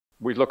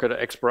we look at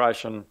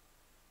exploration,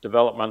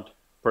 development,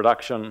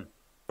 production,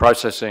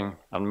 processing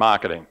and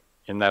marketing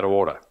in that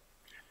order.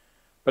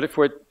 But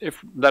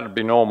if that'd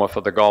be normal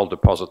for the gold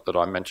deposit that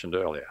I mentioned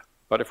earlier.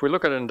 But if we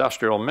look at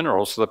industrial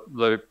minerals,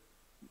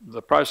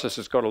 the process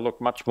has got to look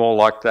much more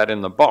like that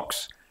in the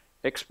box.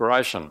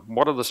 Exploration,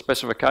 what are the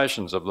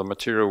specifications of the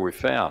material we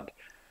found?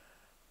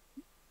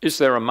 Is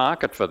there a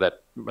market for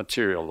that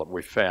material that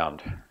we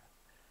found?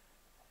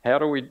 How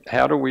do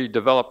we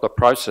develop the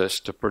process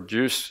to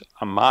produce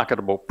a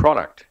marketable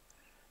product?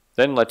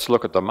 Then let's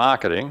look at the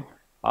marketing.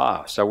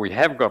 So we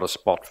have got a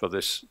spot for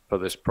this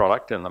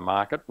product in the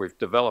market. We've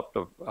developed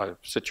a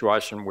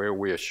situation where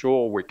we are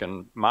sure we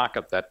can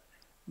market that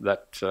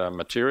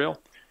material.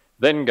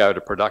 Then go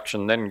to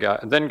production, then go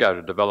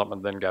to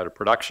development, then go to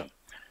production.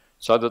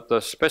 So that the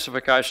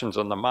specifications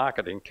and the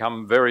marketing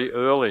come very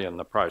early in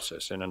the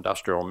process in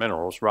industrial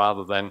minerals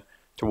rather than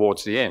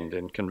towards the end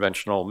in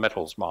conventional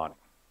metals mining.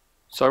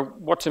 So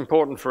what's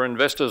important for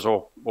investors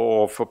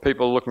or for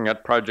people looking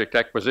at project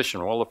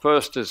acquisition? Well, the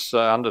first is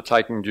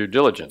undertaking due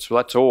diligence.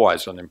 Well, that's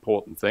always an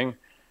important thing.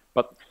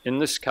 But in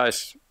this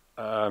case,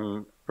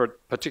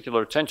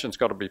 particular attention's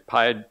got to be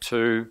paid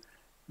to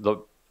the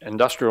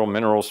industrial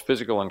minerals'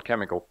 physical and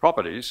chemical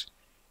properties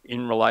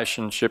in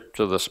relationship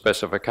to the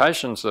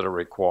specifications that are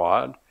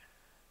required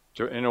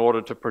in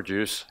order to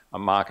produce a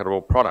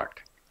marketable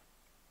product.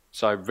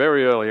 So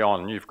very early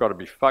on, you've got to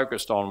be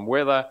focused on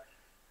whether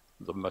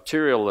the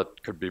material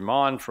that could be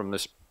mined from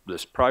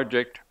this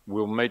project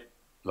will meet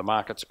the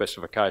market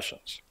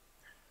specifications.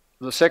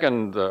 The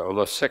second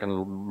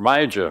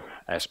major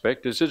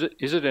aspect is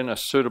it in a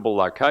suitable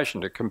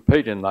location to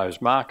compete in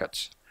those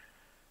markets?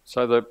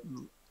 So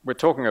we're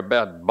talking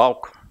about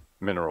bulk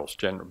minerals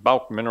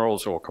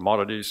or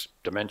commodities,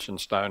 dimension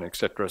stone,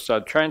 etc. So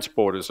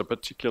transport is a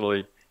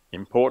particularly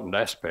important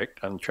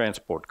aspect, and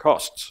transport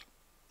costs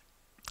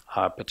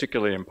are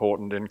particularly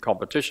important in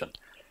competition.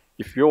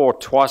 If you're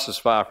twice as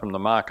far from the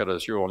market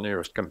as your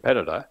nearest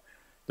competitor,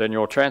 then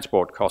your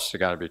transport costs are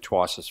going to be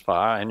twice as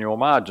far and your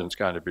margin's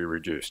going to be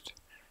reduced.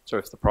 So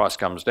if the price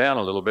comes down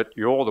a little bit,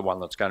 you're the one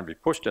that's going to be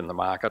pushed in the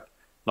market,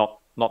 not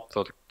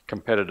the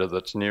competitor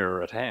that's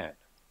nearer at hand.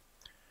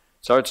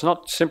 So it's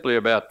not simply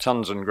about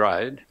tons and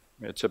grade,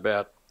 it's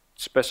about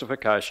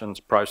specifications,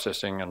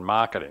 processing and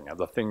marketing are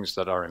the things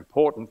that are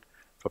important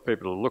for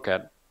people to look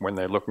at when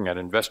they're looking at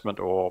investment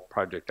or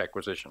project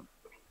acquisition.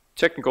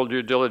 Technical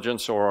due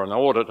diligence or an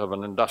audit of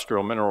an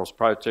industrial minerals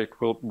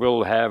project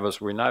will have, as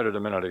we noted a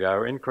minute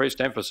ago, increased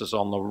emphasis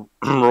on the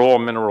raw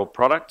mineral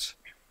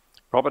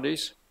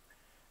properties,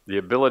 the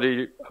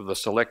ability of the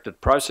selected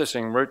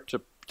processing route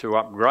to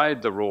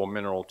upgrade the raw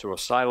mineral to a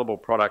saleable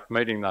product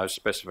meeting those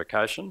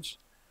specifications,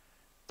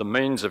 the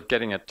means of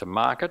getting it to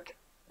market,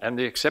 and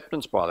the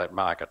acceptance by that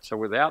market. So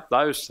without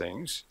those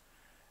things,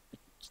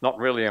 it's not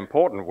really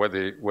important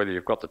whether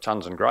you've got the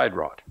tons and grade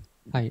right.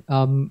 Hi.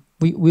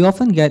 We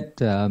often get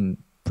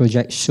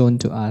projects shown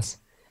to us,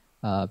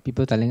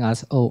 people telling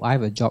us, oh, I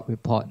have a job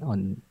report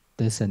on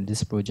this and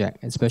this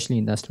project, especially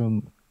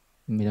industrial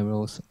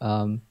minerals.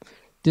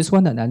 Just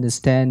want to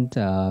understand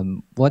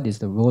what is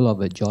the role of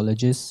a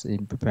geologist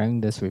in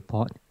preparing this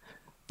report?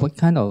 What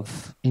kind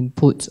of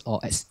inputs or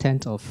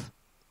extent of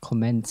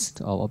comments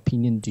or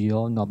opinion do you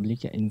all normally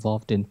get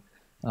involved in?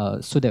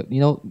 So that,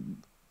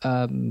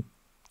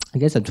 I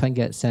guess I'm trying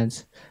to get a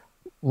sense,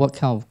 what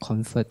kind of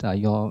comfort are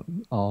you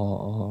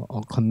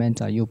or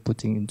comment are you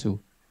putting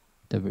into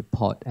the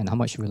report, and how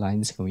much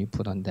reliance can we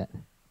put on that?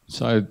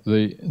 So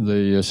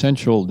the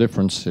essential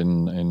difference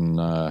in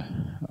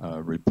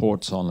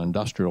reports on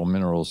industrial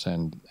minerals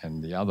and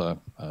the other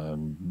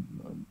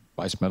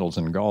base metals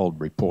and gold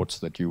reports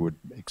that you would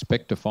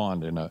expect to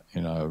find in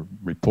a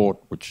report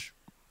which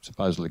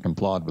supposedly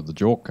complied with the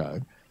JORC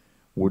code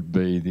would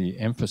be the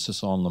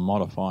emphasis on the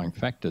modifying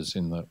factors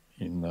in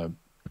the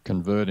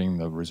converting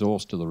the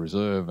resource to the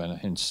reserve and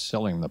hence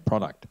selling the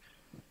product.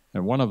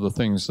 And one of the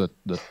things that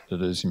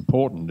is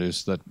important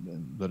is that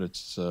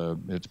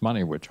it's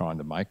money we're trying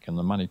to make, and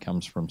the money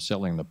comes from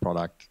selling the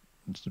product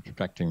and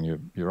subtracting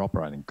your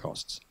operating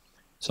costs.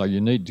 So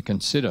you need to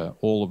consider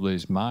all of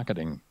these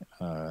marketing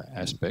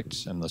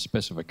aspects and the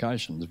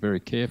specifications very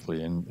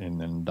carefully in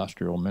an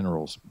industrial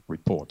minerals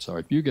report. So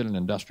if you get an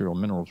industrial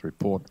minerals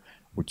report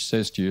which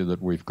says to you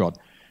that we've got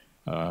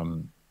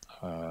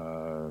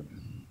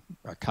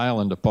a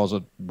kaolin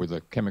deposit with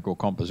a chemical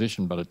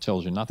composition, but it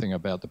tells you nothing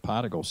about the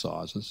particle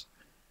sizes,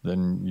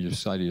 then you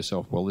say to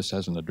yourself, well, this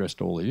hasn't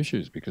addressed all the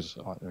issues, because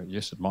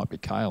yes, it might be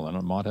kaolin,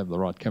 it might have the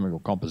right chemical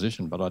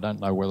composition, but I don't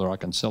know whether I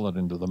can sell it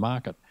into the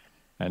market.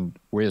 And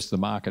where's the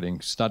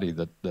marketing study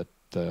that's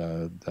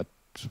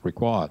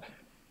required?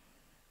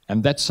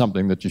 And that's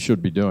something that you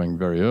should be doing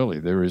very early.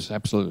 There is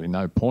absolutely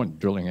no point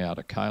drilling out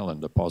a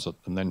kaolin deposit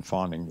and then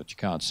finding that you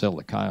can't sell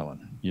the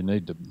kaolin. You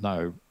need to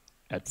know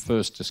at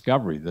first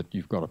discovery that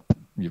you've got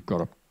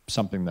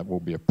something that will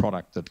be a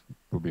product that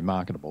will be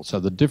marketable. So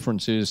the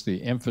difference is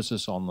the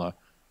emphasis on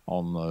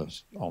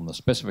the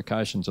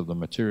specifications of the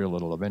material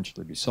that will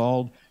eventually be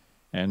sold,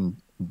 and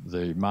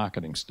the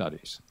marketing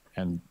studies,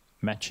 and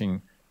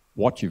matching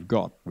what you've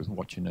got with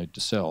what you need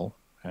to sell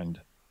and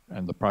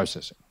the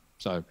processing.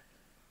 So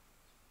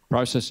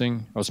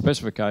processing, or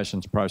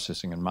specifications,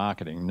 processing and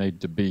marketing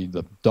need to be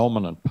the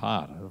dominant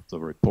part of the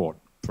report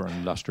for an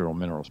industrial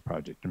minerals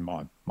project, in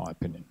my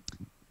opinion.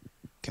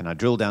 Can I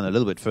drill down a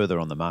little bit further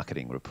on the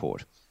marketing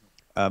report?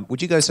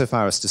 Would you go so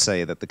far as to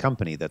say that the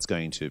company that's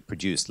going to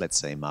produce, let's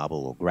say,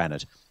 marble or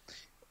granite,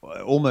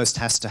 almost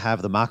has to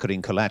have the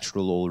marketing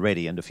collateral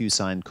already and a few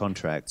signed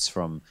contracts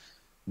from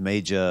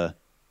major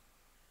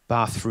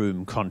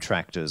bathroom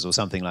contractors or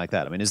something like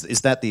that? I mean,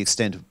 is that the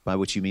extent by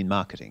which you mean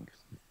marketing?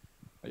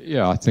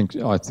 Yeah, I think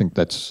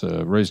that's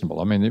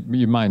reasonable. I mean,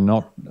 you may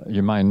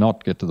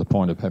not get to the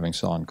point of having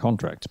signed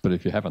contracts, but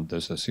if you haven't,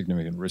 there's a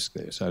significant risk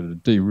there. So to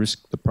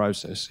de-risk the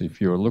process, if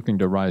you're looking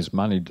to raise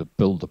money to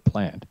build a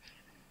plant,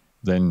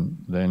 then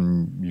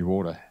you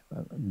ought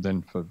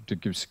to, to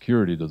give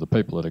security to the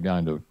people that are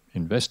going to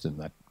invest in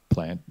that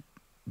plant,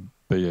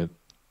 be it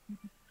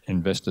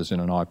investors in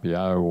an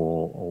IPO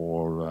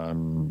or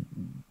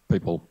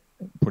people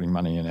putting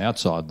money in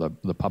outside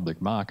the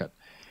public market,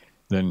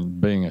 then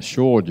being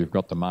assured you've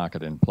got the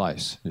market in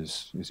place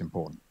is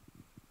important.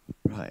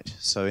 Right.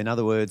 So in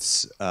other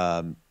words,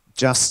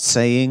 just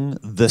saying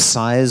the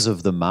size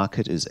of the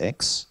market is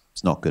X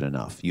is not good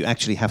enough. You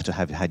actually have to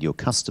have had your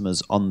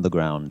customers on the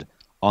ground,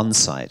 on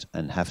site,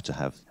 and have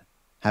to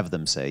have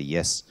them say,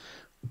 yes,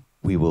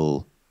 we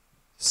will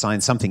sign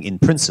something in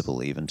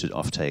principle even to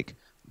offtake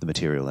the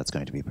material that's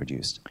going to be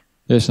produced.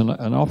 Yes, and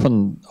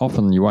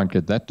often you won't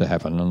get that to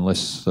happen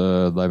unless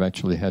they've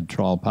actually had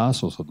trial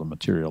parcels of the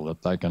material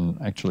that they can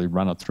actually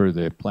run it through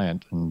their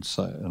plant and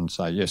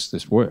say yes,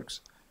 this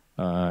works.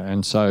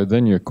 And so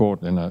then you're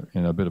caught in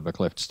a bit of a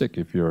cleft stick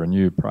if you're a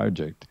new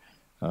project.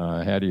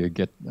 How do you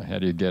get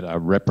a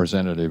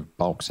representative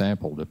bulk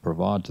sample to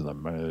provide to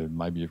them?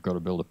 Maybe you've got to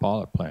build a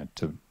pilot plant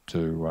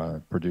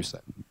to produce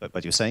that.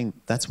 But you're saying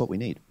that's what we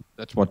need.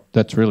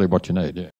 That's really what you need. Yeah.